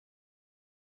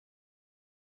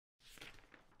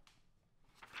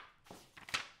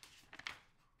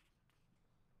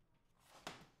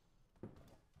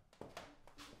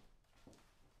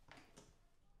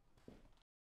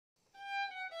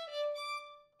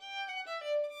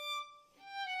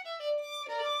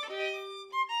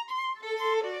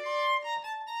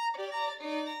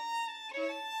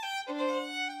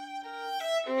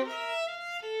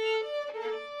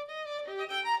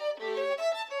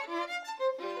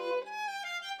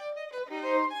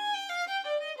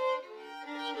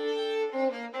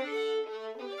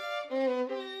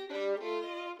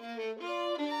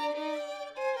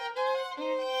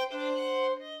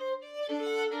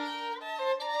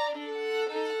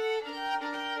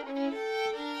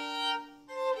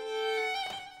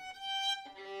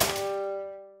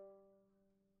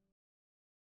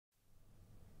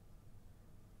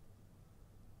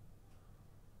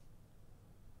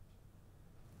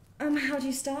How do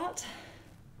you start?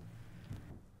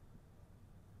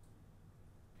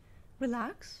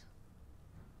 Relax.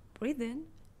 Breathe in.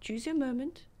 Choose your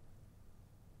moment.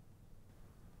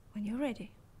 When you're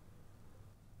ready.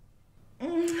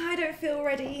 I don't feel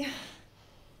ready.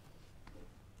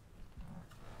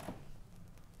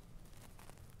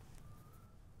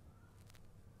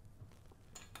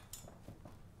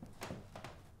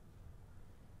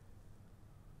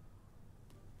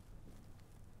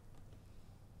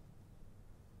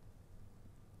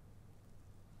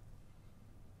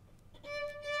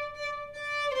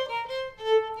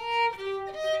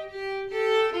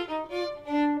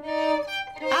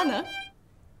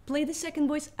 Play the second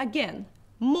voice again.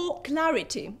 More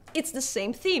clarity. It's the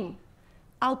same theme.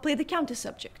 I'll play the counter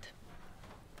subject.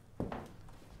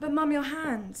 But Mum, your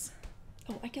hands.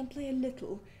 Oh, I can play a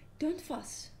little. Don't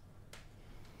fuss.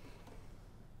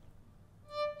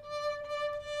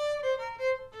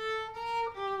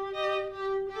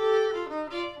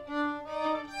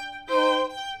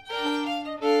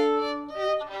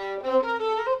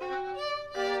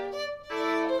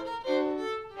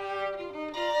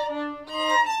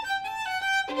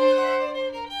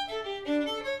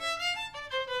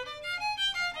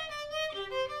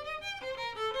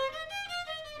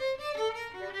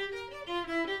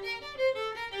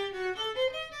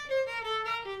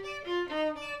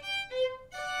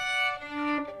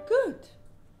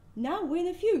 Now we're in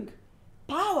a fugue.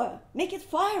 Power! Make it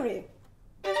fiery!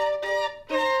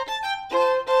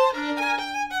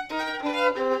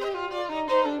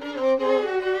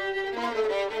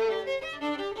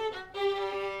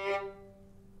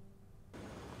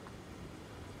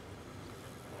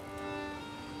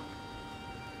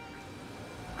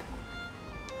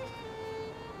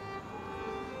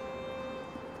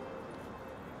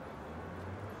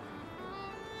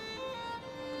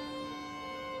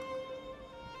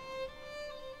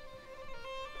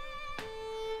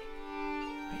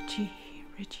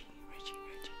 Richie.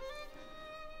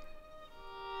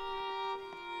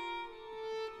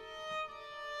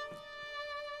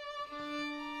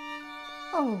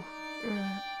 Oh,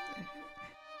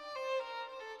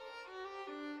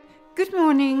 good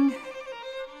morning.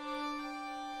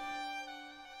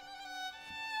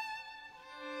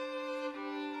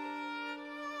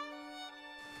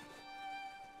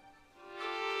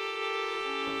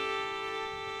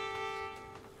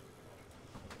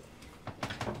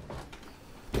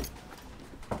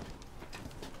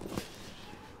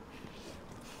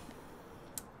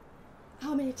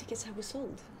 How many tickets have we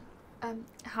sold?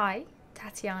 Hi,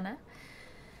 Tatiana.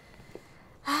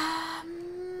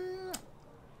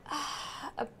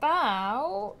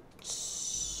 About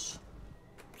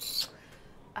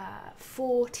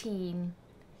 14.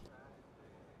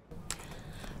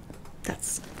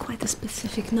 That's quite a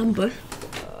specific number.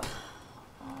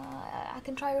 I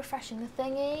can try refreshing the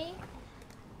thingy.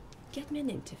 Get me an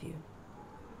interview.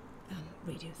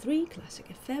 Radio 3, Classic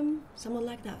FM, someone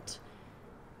like that.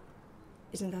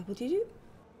 Isn't that what you do?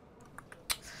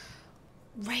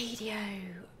 Radio.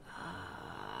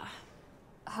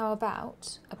 How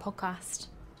about a podcast?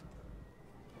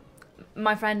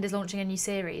 My friend is launching a new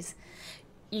series.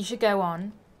 You should go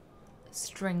on.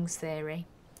 Strings Theory.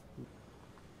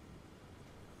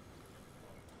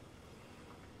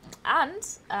 And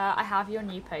I have your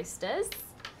new posters.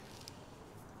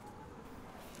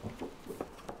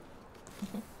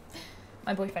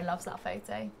 My boyfriend loves that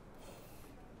photo.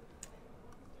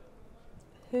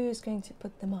 Who's going to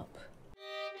put them up?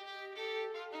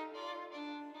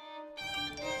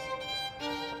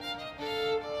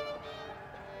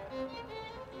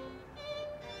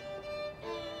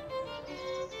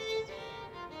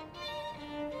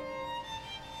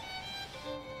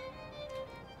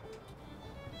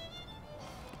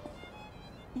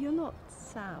 You're not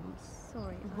Sam,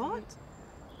 sorry. What?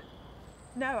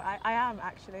 No, I am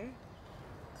actually.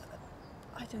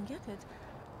 I don't get it.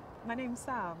 My name's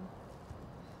Sam.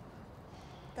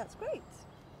 That's great.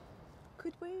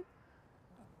 Could we?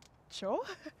 Sure.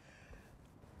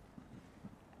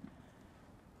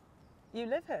 You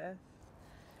live here?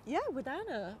 Yeah, with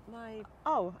Anna, my...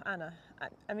 Oh, Anna.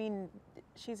 I mean,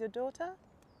 she's your daughter?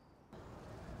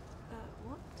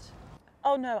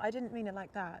 Oh no, I didn't mean it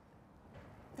like that.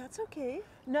 That's okay.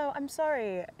 No, I'm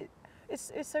sorry.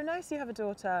 It's so nice you have a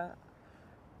daughter.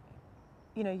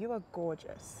 You know, you are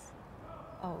gorgeous.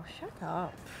 Oh, shut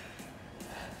up.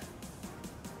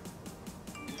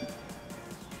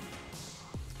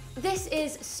 This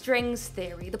is Strings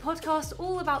Theory, the podcast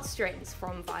all about strings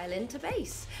from violin to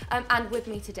bass. And with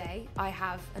me today, I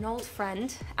have an old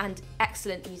friend and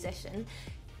excellent musician,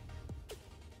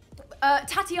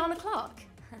 Tatiana Clarke.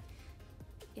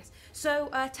 Yes. So,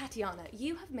 Tatiana,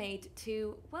 you have made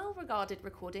two well-regarded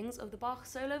recordings of the Bach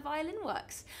solo violin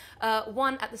works.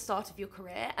 One at the start of your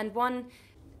career and one...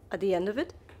 At the end of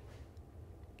it?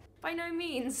 By no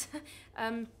means.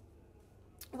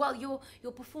 Well,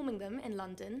 you're performing them in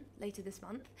London later this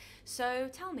month. So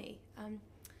tell me,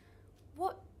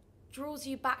 what draws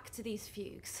you back to these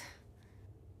fugues?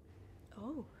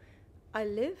 Oh, I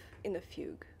live in a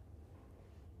fugue.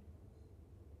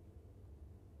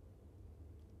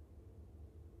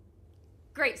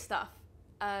 Great stuff.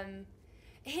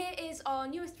 Here is our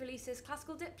newest releases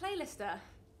classical dip playlister.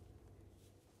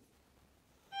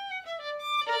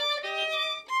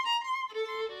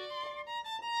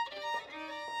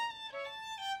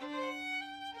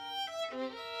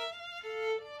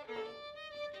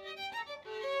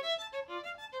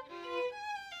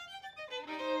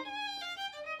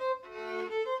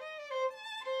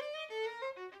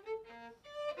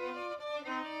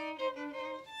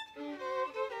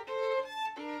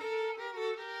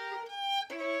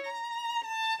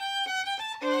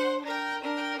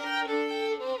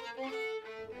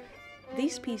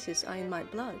 These pieces are in my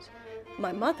blood.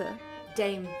 My mother...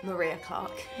 Dame Maria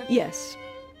Clarke. Yes,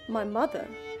 my mother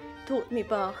taught me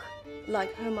Bach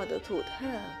like her mother taught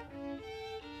her.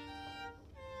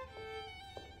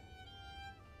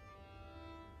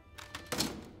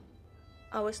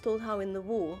 I was told how in the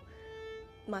war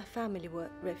my family were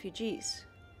refugees.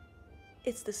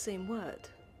 It's the same word.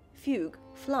 Fugue,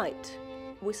 flight.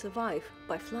 We survive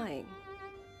by flying.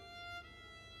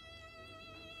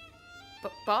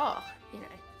 But Bach, you know,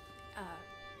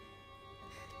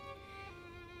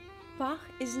 Bach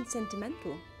isn't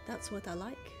sentimental. That's what I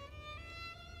like.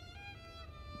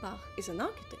 Bach is an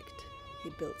architect.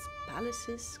 He builds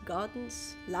palaces,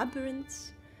 gardens,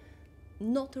 labyrinths.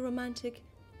 Not a romantic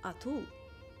at all.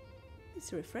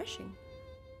 It's refreshing.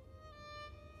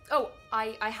 Oh,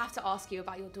 I have to ask you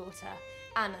about your daughter,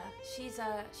 Anna. She's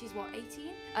what,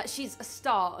 18? She's a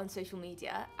star on social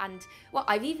media, and well,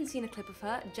 I've even seen a clip of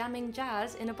her jamming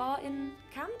jazz in a bar in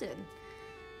Camden.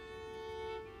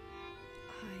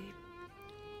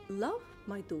 I love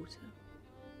my daughter.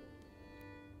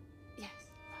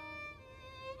 Yes.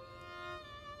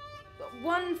 But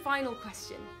one final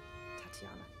question,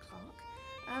 Tatiana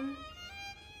Clarke.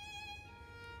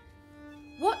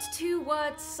 What two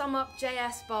words sum up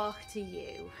J.S. Bach to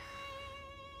you?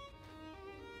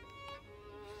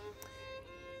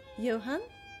 Johann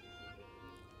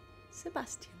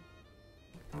Sebastian.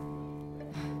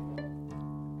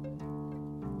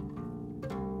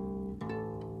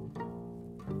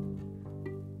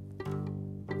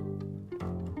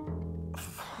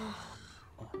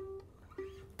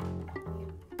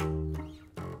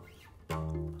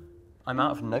 I'm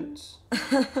out of notes.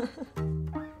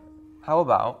 How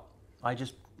about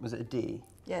was it a D?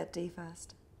 Yeah, D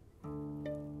first.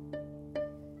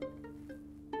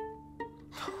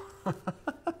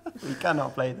 We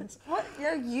cannot play this. What?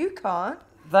 No, you can't.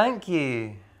 Thank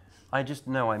you. I just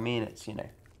know I mean it's, you know,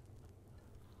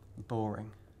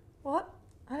 boring. What?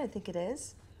 I don't think it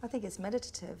is. I think it's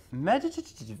meditative.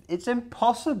 Meditative? It's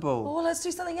impossible. Well, let's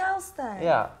do something else then.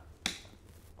 Yeah.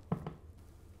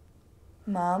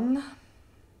 Mum.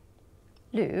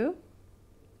 Lou,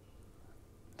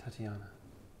 Tatiana.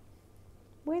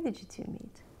 where did you two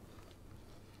meet?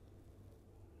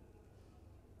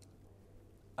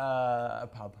 A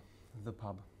pub. The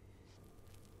pub.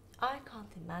 I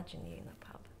can't imagine you in a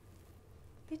pub.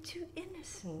 You're too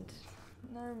innocent.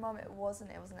 No, Mum, it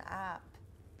wasn't. It was an app.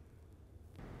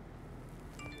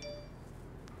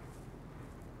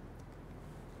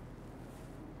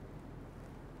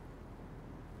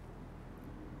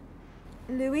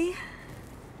 Louis?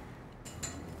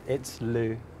 It's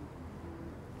Lou.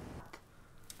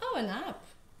 Oh, an app.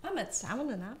 I met Sam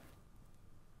on an app.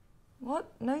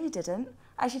 What? No, you didn't.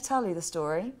 I should tell you the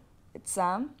story. It's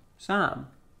Sam. Sam?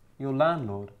 Your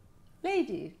landlord?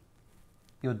 Lady.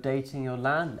 You're dating your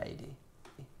landlady?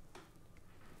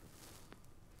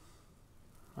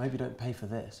 I hope you don't pay for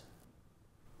this.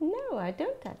 No, I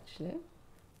don't actually.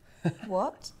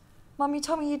 What? Mum, you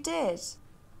told me you did.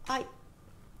 I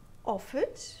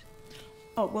offered.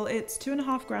 Oh, well, it's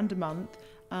 £2.5 grand a month,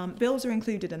 Bills are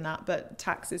included in that, but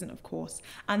tax isn't, of course.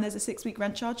 And there's a 6-week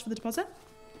rent charge for the deposit.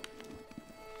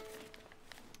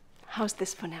 How's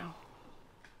this for now?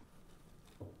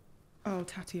 Oh,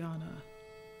 Tatiana.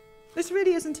 This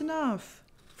really isn't enough.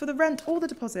 For the rent or the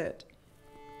deposit.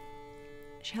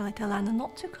 Shall I tell Anna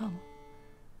not to come?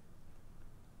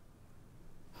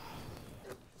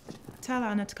 Tell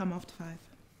Anna to come after 5.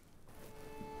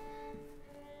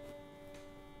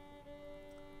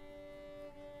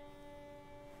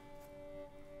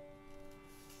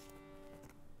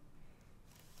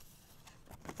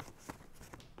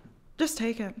 Just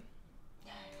take it.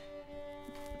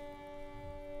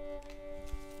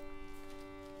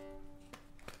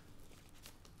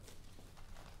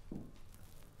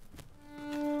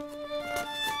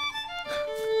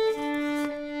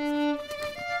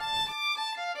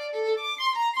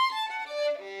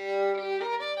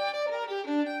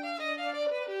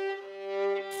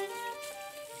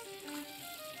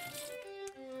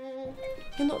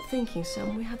 You're not thinking,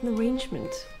 Sam. We had an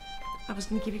arrangement. I was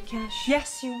going to give you cash.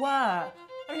 Yes, you were. I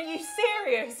mean, are you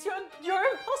serious? You're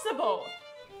impossible.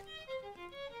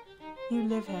 You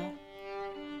live here.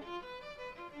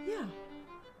 Yeah,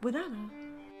 with Anna.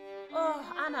 Oh,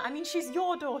 Anna, I mean, she's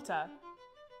your daughter.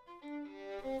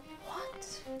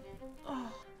 What?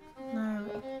 Oh, no.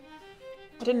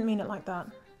 I didn't mean it like that.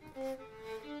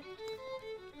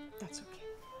 That's okay.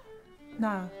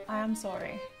 No, I am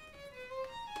sorry.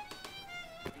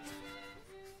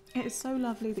 It is so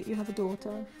lovely that you have a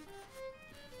daughter.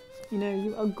 You know,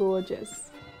 you are gorgeous.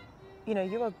 You know,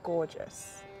 you are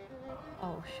gorgeous.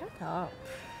 Oh, shut up.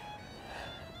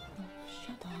 Oh,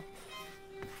 shut up.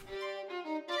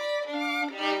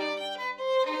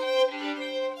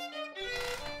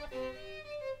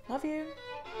 Love you.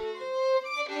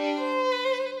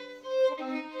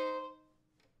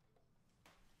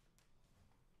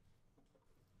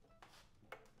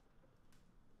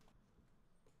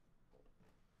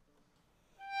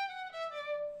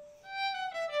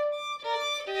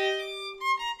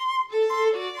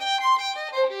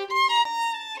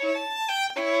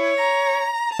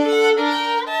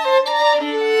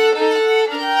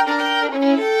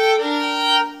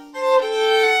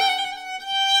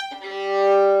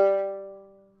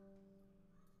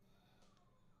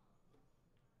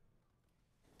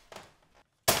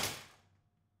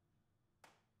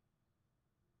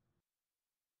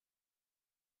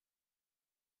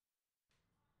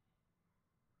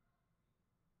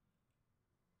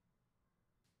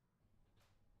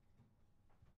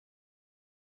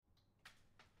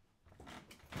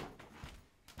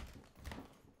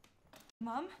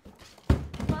 Mum?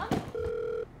 Mum?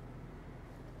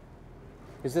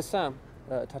 Is this Sam?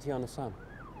 Tatiana Sam?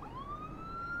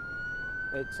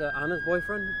 It's Anna's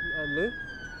boyfriend, Lou?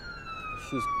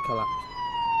 She's collapsed.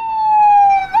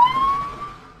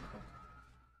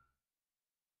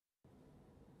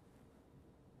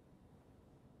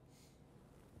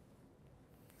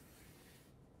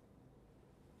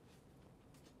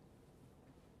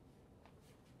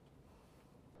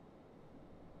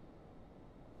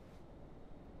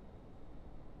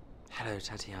 Hello,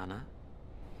 Tatiana.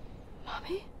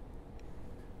 Mommy?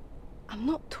 I'm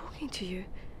not talking to you.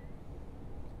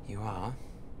 You are?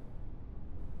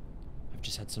 I've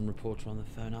just had some reporter on the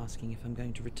phone asking if I'm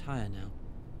going to retire now.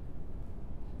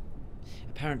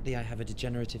 Apparently I have a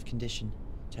degenerative condition.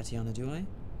 Tatiana, do I?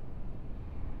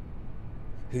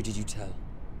 Who did you tell?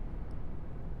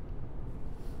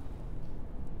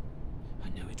 I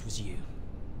know it was you.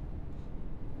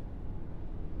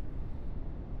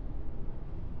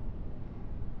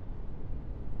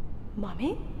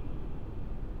 Mommy?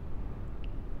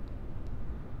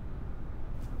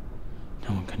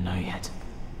 No one can know yet.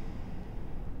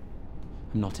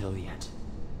 I'm not ill yet.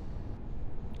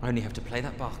 I only have to play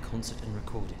that Bach concert and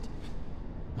record it.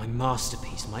 My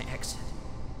masterpiece, my exit.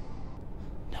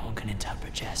 No one can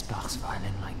interpret Jazz Bach's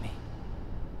violin like me.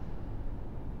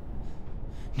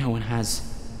 No one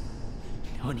has.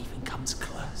 No one even comes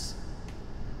close.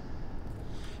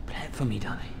 Play it for me,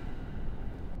 Delle.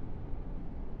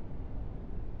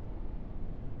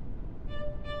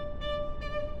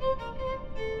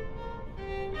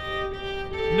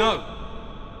 No!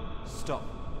 Stop.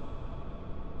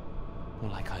 More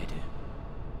like I do.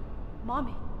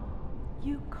 Mommy,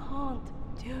 you can't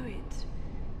do it.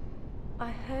 I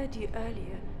heard you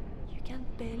earlier. You can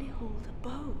barely hold a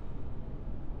bow.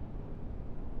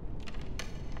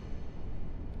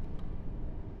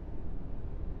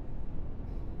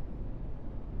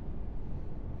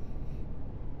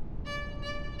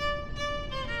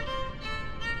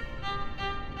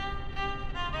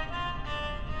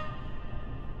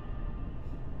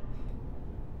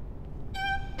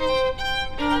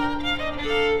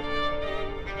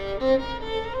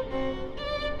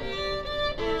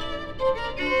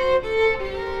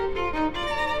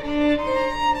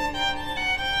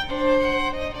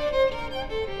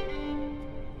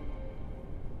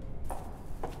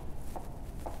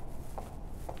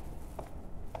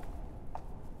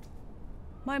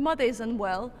 My mother is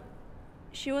unwell.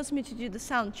 She wants me to do the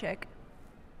sound check.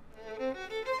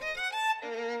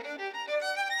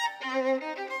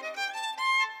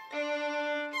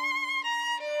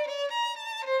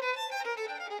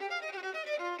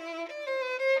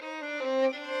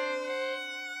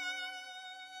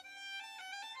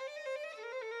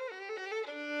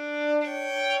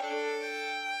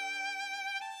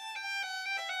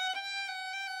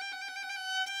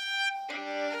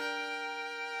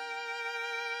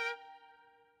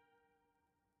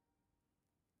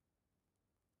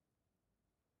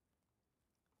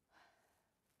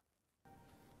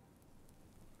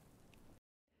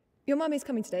 Your mummy's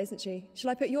coming today, isn't she?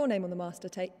 Shall I put your name on the master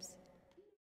tapes?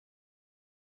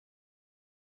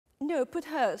 No, put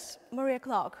hers, Maria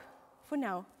Clarke, for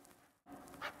now.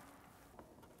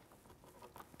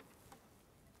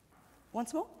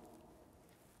 Once more?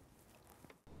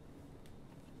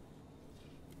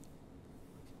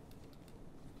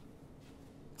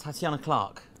 Tatiana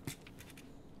Clarke.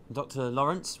 Dr.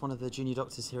 Lawrence, one of the junior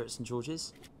doctors here at St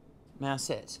George's. May I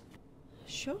sit?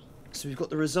 Sure. So we've got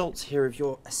the results here of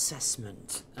your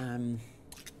assessment.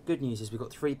 Good news is we've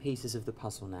got 3 pieces of the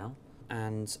puzzle now,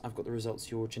 and I've got the results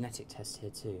of your genetic test here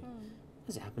too.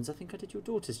 As it happens, I think I did your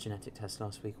daughter's genetic test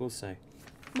last week also.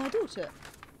 My daughter,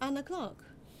 Anna Clarke.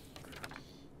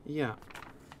 Yeah.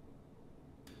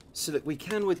 So look, we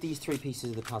can, with these 3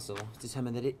 pieces of the puzzle,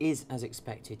 determine that it is as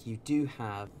expected. You do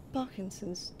have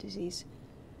Parkinson's disease.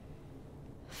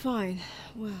 Fine,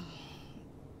 well,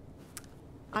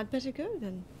 I'd better go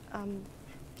then. I'm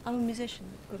a musician.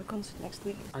 I've got a concert next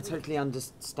week. I totally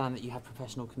understand that you have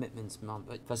professional commitments, Mum,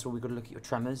 but first of all, we've got to look at your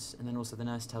tremors, and then also the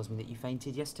nurse tells me that you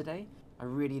fainted yesterday. I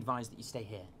really advise that you stay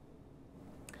here.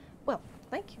 Well,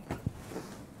 thank you.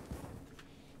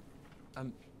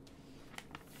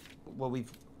 Well,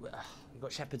 we've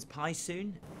got shepherd's pie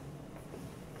soon.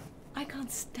 I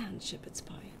can't stand shepherd's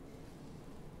pie.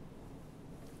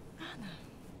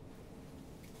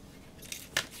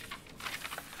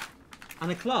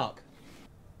 Anna Clarke.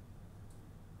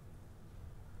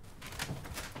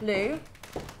 Lou,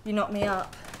 you knocked me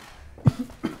up.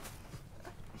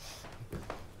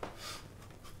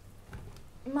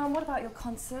 Mum, what about your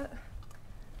concert?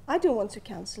 I don't want to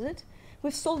cancel it.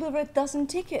 We've sold over 12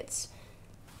 tickets.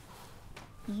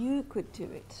 You could do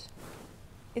it.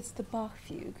 It's the Bach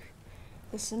fugue,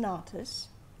 the sonatas,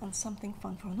 and something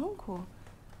fun for an encore.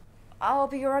 I'll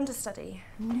be your understudy.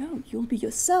 No, you'll be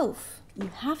yourself. You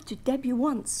have to debut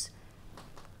once.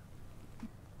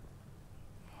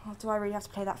 Well, do I really have to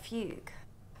play that fugue?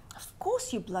 Of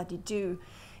course you bloody do.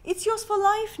 It's yours for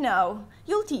life now.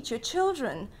 You'll teach your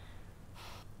children.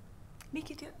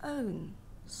 Make it your own.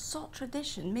 Sod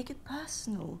tradition. Make it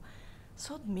personal.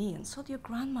 Sod me and sod your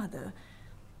grandmother.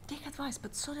 Take advice,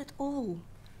 but sod it all.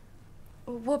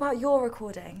 What about your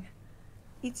recording?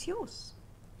 It's yours.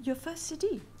 Your first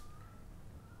CD.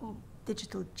 Or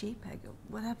digital JPEG or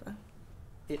whatever.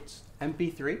 It's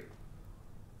MP3.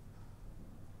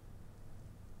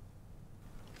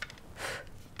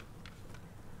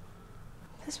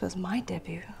 This was my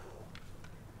debut.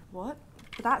 What?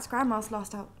 But that's Grandma's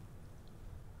last out.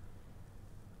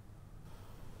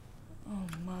 Oh,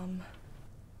 Mum.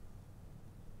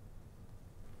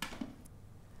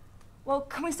 Well,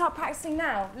 can we start practicing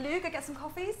now? Lou, go get some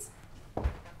coffees?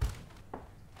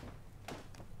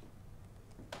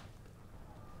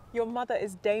 Your mother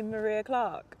is Dame Maria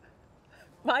Clarke.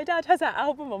 My dad has that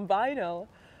album on vinyl.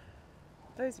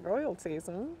 Those royalties,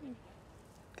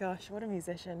 Gosh, what a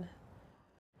musician.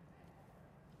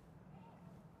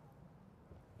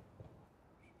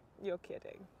 You're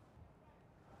kidding.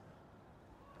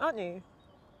 Aren't you?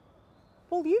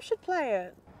 Well, you should play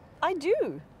it. I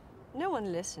do. No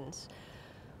one listens.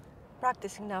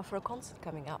 Practicing now for a concert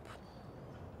coming up.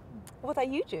 What are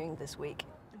you doing this week?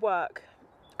 Work.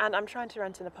 And I'm trying to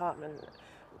rent an apartment.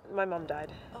 My mum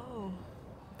died. Oh.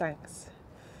 Thanks.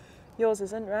 Yours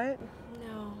isn't, right?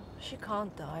 No, she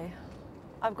can't die.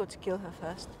 I've got to kill her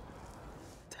first.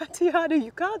 Tatiana,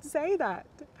 you can't say that.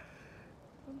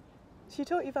 She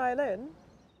taught you violin.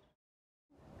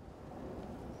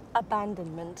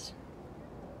 Abandonment.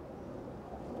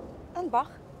 And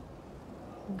Bach.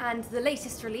 And the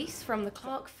latest release from the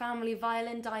Clarke family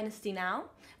violin dynasty now,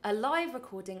 a live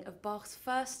recording of Bach's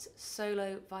first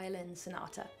solo violin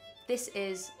sonata. This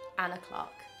is Anna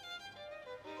Clarke.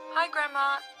 Hi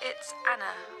Grandma, it's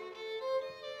Anna.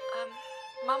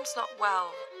 Mum's not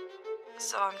well,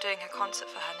 so I'm doing her concert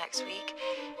for her next week.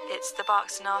 It's the Bach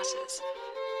sonatas.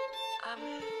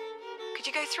 Could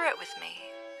you go through it with me?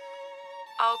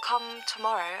 I'll come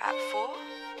tomorrow at 4.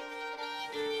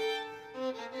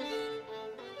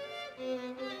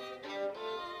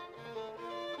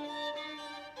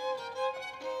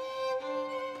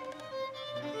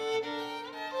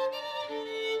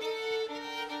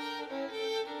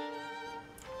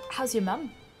 How's your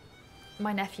mum?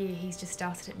 My nephew, he's just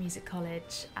started at music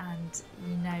college, and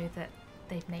you know that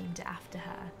they've named it after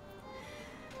her.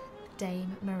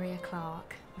 Dame Maria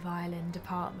Clarke, violin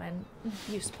department.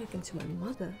 You've spoken to my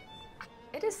mother.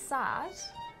 It is sad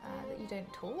that you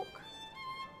don't talk.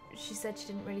 She said she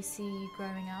didn't really see you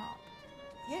growing up.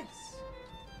 Yes.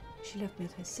 She left me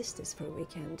at her sister's for a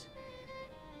weekend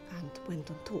and went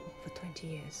on tour for 20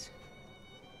 years.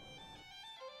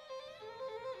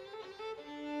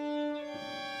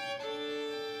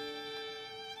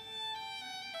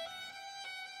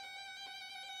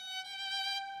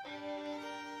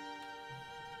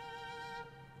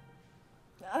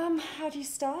 How do you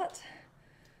start?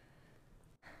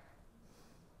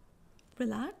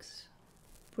 Relax,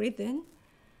 breathe in,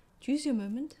 choose your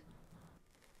moment.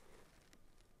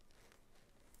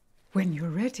 When you're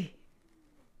ready.